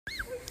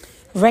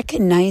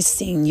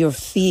Recognizing your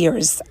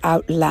fears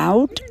out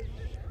loud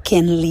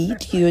can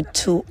lead you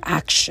to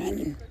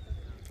action.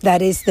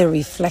 That is the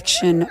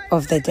reflection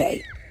of the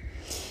day.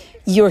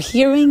 You're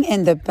hearing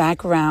in the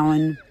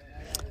background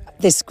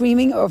the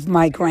screaming of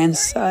my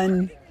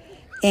grandson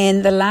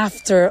and the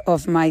laughter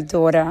of my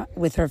daughter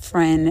with her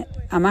friend.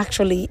 I'm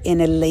actually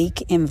in a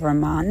lake in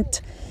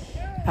Vermont,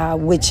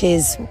 which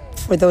is,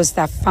 for those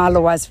that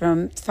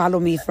follow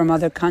me from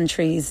other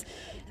countries,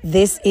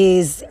 this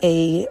is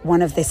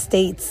one of the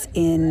states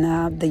in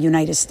the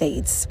United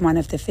States, one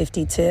of the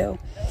 52,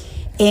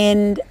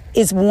 and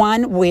is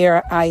one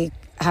where I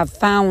have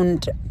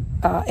found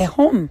a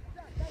home.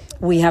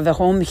 We have a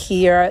home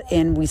here,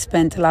 and we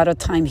spent a lot of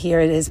time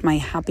here. It is my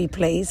happy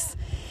place.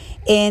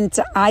 And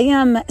I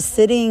am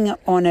sitting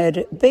on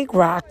a big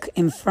rock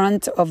in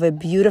front of a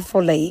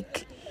beautiful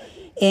lake,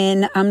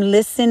 and I'm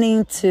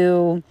listening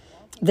to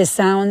the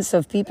sounds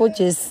of people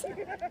just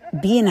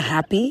being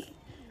happy,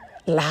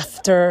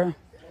 laughter,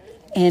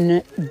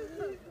 and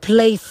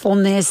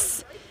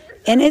playfulness,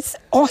 and it's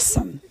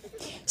awesome.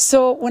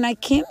 So when I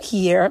came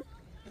here,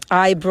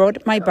 I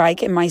brought my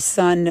bike, and my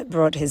son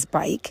brought his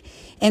bike.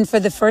 And for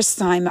the first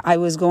time, I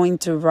was going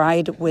to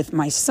ride with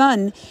my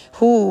son,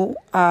 who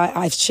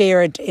I've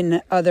shared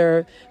in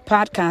other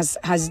podcasts,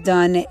 has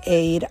done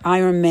an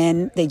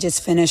Ironman. They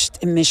just finished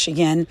in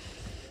Michigan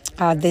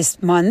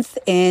this month.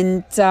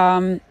 And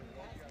I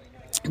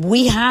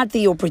had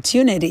the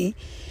opportunity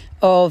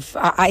of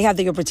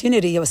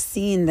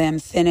seeing them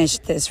finish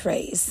this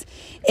race.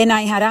 And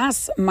I had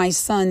asked my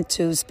son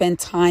to spend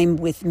time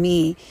with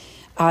me,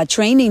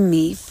 training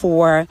me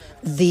for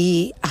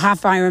the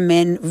half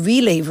Ironman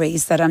relay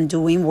race that I'm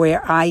doing,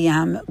 where I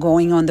am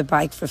going on the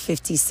bike for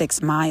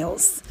 56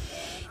 miles.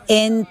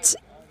 And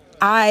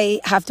I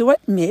have to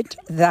admit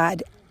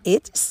that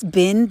it's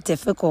been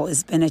difficult.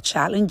 It's been a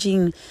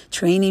challenging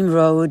training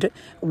road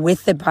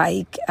with the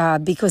bike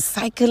because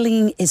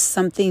cycling is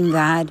something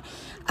that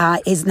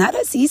is not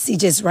as easy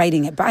just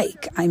riding a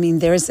bike. I mean,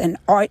 there's an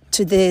art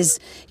to this.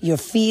 Your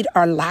feet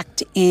are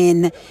locked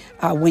in.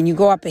 When you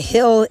go up a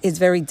hill, it's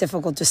very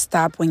difficult to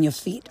stop when your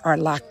feet are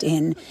locked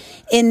in.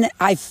 And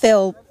I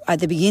fell at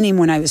the beginning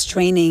when I was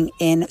training,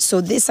 and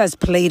so this has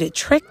played a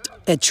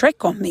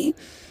trick on me.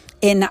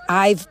 And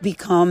I've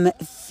become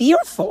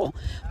fearful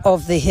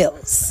of the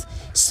hills.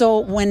 So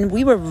when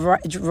we were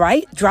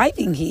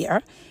driving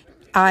here,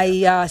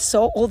 I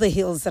saw all the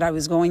hills that I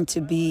was going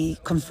to be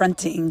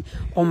confronting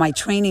on my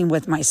training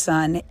with my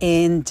son,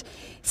 and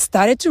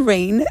started to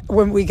rain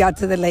when we got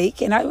to the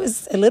lake. And I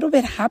was a little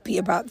bit happy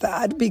about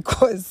that,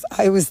 because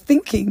I was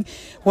thinking,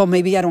 well,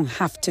 maybe I don't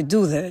have to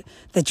do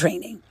the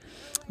training.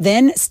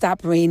 Then it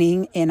stopped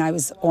raining, and I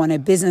was on a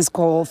business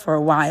call for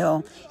a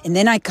while. And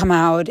then I come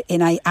out,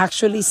 and I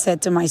actually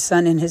said to my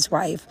son and his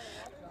wife,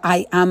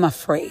 I am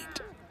afraid.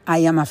 I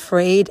am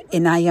afraid,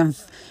 and I am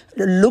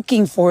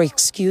looking for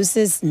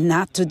excuses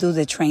not to do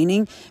the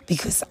training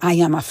because I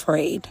am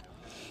afraid.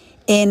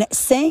 And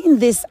saying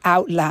this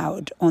out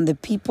loud on the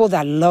people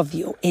that love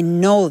you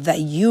and know that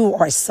you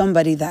are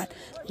somebody that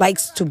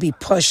likes to be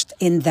pushed,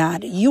 in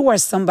that you are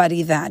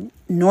somebody that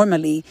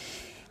normally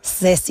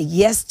says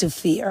yes to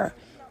fear.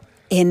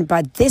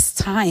 But this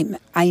time,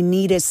 I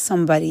needed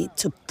somebody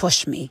to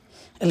push me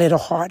a little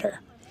harder.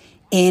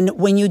 And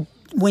when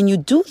you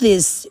do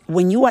this,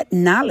 when you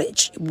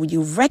acknowledge, when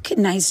you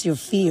recognize your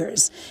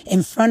fears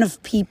in front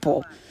of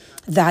people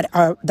that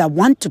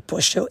want to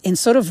push you and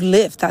sort of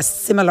live that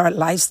similar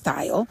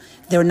lifestyle,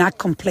 they're not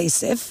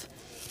complacent,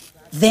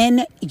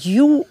 then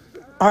you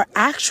are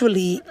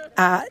actually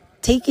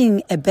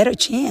taking a better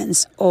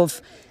chance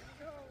of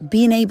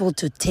being able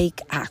to take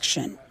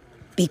action.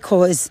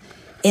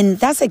 And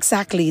that's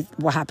exactly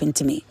what happened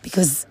to me,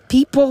 because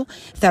people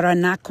that are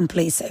not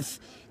complacent,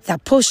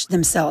 that push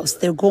themselves,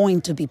 they're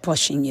going to be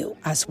pushing you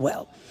as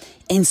well.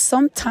 And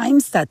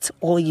sometimes that's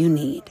all you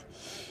need.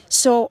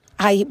 So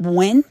I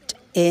went,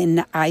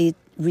 and I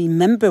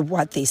remember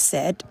what they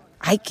said.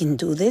 I can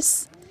do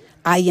this.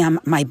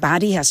 My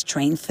body has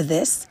trained for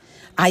this.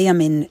 I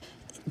am in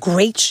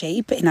great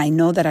shape, and I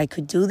know that I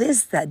could do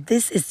this, that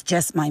this is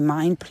just my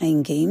mind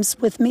playing games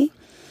with me.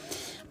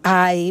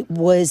 I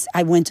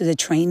went to the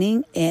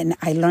training, and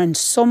I learned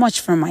so much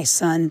from my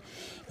son.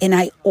 And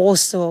I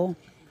also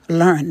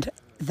learned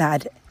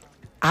that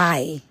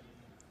I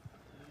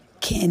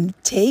can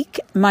take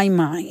my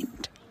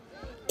mind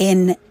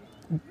and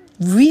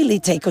really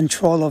take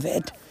control of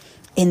it,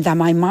 and that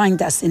my mind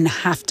doesn't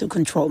have to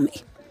control me.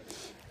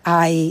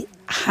 I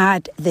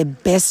had the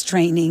best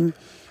training.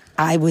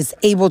 I was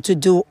able to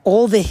do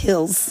all the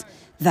hills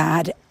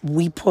that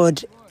we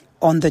put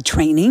on the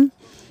training,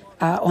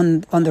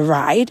 on the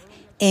ride,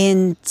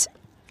 and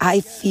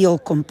I feel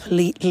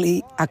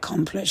completely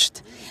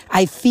accomplished.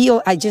 I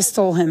just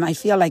told him, I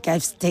feel like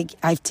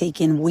I've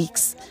taken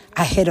weeks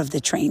ahead of the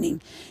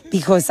training,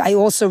 because I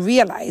also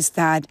realized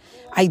that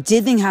I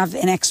didn't have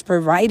an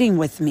expert riding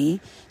with me.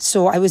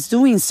 So I was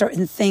doing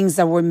certain things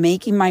that were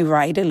making my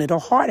ride a little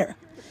harder.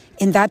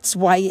 And that's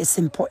why it's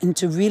important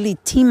to really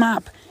team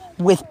up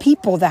with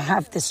people that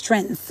have the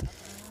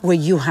strength where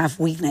you have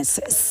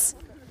weaknesses.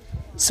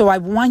 So I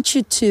want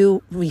you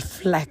to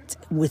reflect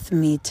with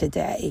me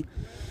today.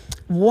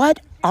 What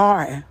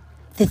are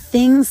the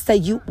things that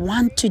you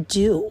want to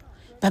do,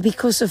 but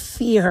because of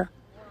fear,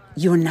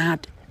 you're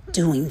not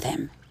doing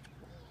them?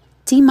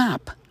 Team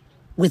up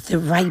with the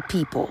right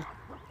people,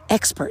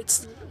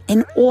 experts,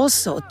 and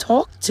also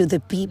talk to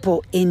the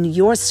people in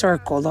your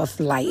circle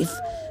of life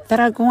that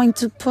are going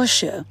to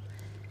push you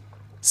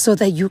so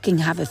that you can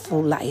have a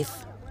full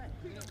life.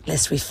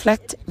 Let's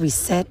reflect,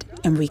 reset,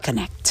 and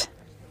reconnect.